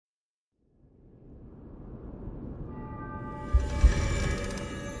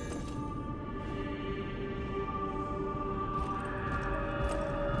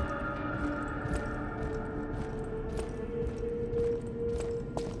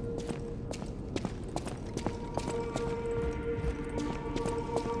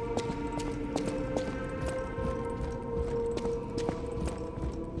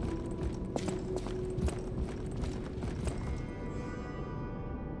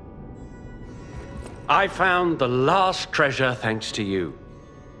I found the last treasure thanks to you.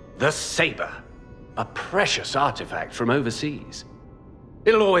 The saber. A precious artifact from overseas.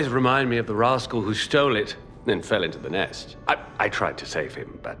 It'll always remind me of the rascal who stole it, then fell into the nest. I tried to save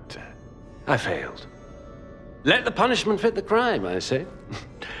him, but I failed. Let the punishment fit the crime, I say.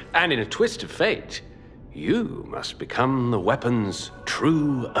 And in a twist of fate, you must become the weapon's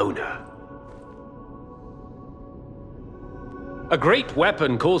true owner. A great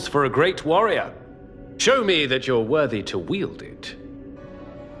weapon calls for a great warrior. Show me that you're worthy to wield it.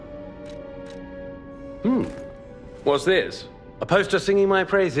 What's this? A poster singing my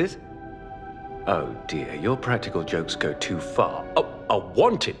praises? Oh dear, your practical jokes go too far. Oh, a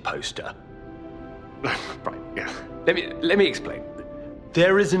wanted poster? Right, yeah. Let me explain.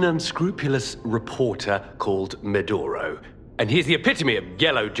 There is an unscrupulous reporter called Medoro, and he's the epitome of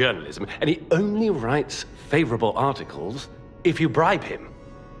yellow journalism, and he only writes favorable articles if you bribe him.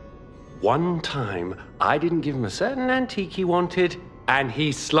 One time, I didn't give him a certain antique he wanted, and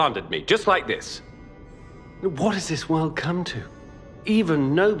he slandered me, just like this. What has this world come to?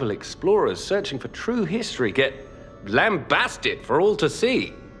 Even noble explorers searching for true history get lambasted for all to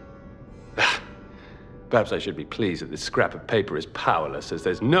see. Perhaps I should be pleased that this scrap of paper is powerless, as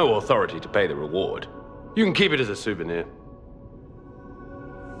there's no authority to pay the reward. You can keep it as a souvenir.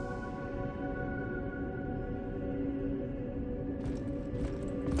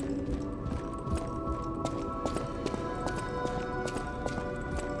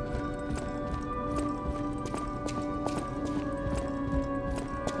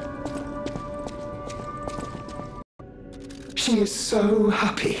 She is so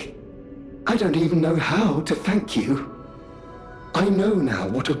happy. I don't even know how to thank you. I know now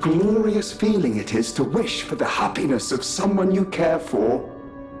what a glorious feeling it is to wish for the happiness of someone you care for.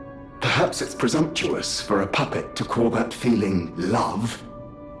 Perhaps it's presumptuous for a puppet to call that feeling love.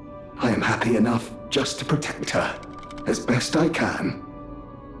 I am happy enough just to protect her as best I can.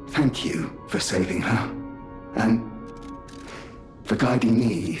 Thank you for saving her, and for guiding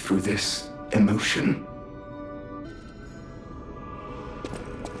me through this emotion.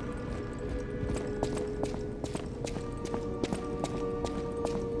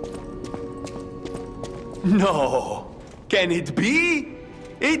 No! Can it be?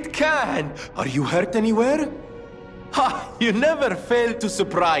 It can! Are you hurt anywhere? Ha! You never fail to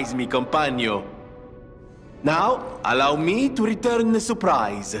surprise me, compagno. Now, allow me to return the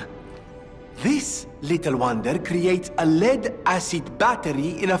surprise. This little wonder creates a lead-acid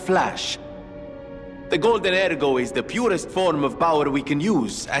battery in a flash. The golden ergo is the purest form of power we can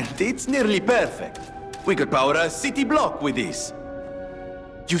use, and it's nearly perfect. We could power a city block with this.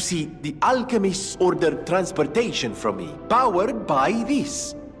 You see, the alchemists ordered transportation from me, powered by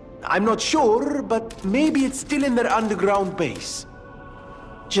this. I'm not sure, but maybe it's still in their underground base.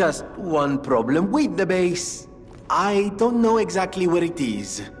 Just one problem with the base. I don't know exactly where it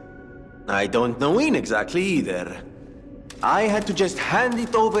is. I don't know when exactly either. I had to just hand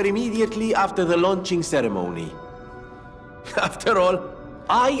it over immediately after the launching ceremony. After all,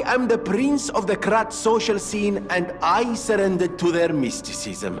 I am the prince of the Krat social scene, and I surrendered to their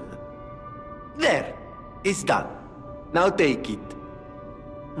mysticism. There, it's done. Now take it.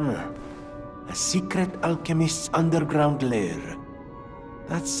 A secret alchemist's underground lair.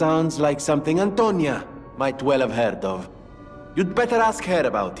 That sounds like something Antonia might well have heard of. You'd better ask her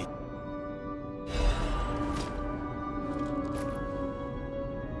about it.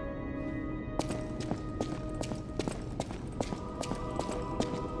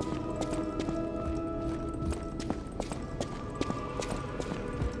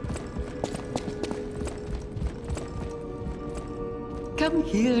 Come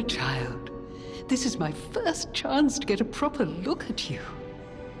here, child. This is my first chance to get a proper look at you.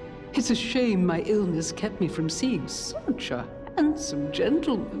 It's a shame my illness kept me from seeing such a handsome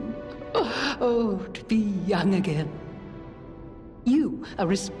gentleman. Oh, to be young again. You are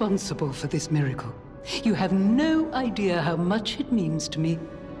responsible for this miracle. You have no idea how much it means to me.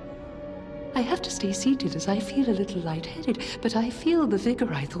 I have to stay seated as I feel a little lightheaded, but I feel the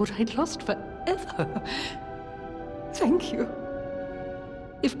vigor I thought I'd lost forever. Thank you.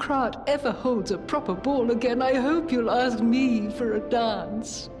 If Krat ever holds a proper ball again, I hope you'll ask me for a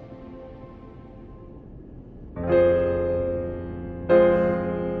dance.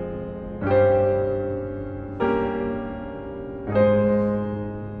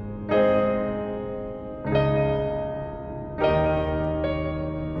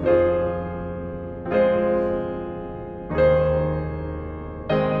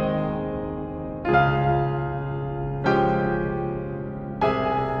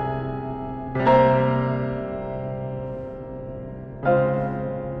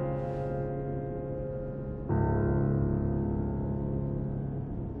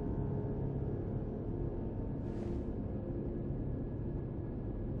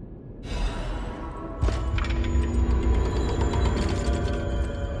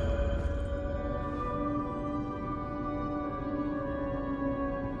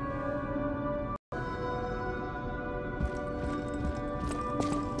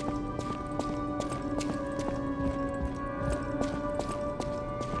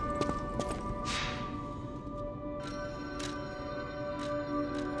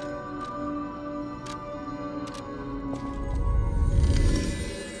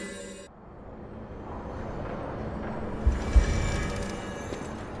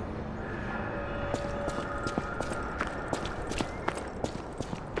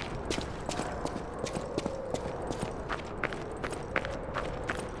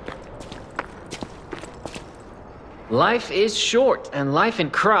 Life is short, and life in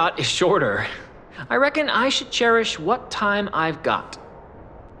Krat is shorter. I reckon I should cherish what time I've got.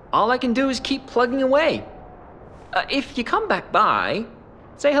 All I can do is keep plugging away. If you come back by,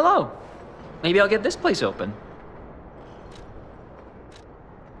 say hello. Maybe I'll get this place open.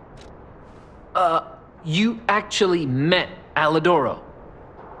 You actually met Alidoro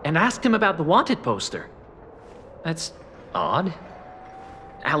and asked him about the wanted poster. That's odd.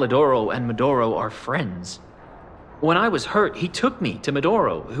 Alidoro and Medoro are friends. When I was hurt, he took me to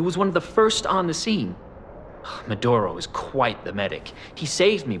Medoro, who was one of the first on the scene. Medoro is quite the medic. He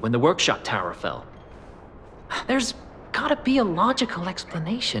saved me when the workshop tower fell. There's gotta be a logical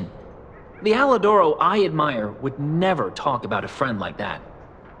explanation. The Alidoro I admire would never talk about a friend like that.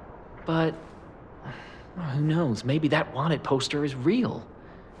 But who knows, maybe that wanted poster is real.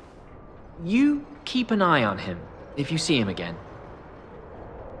 You keep an eye on him if you see him again.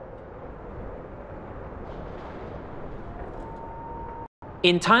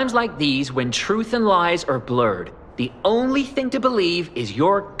 In times like these, when truth and lies are blurred, the only thing to believe is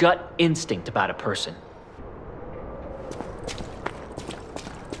your gut instinct about a person.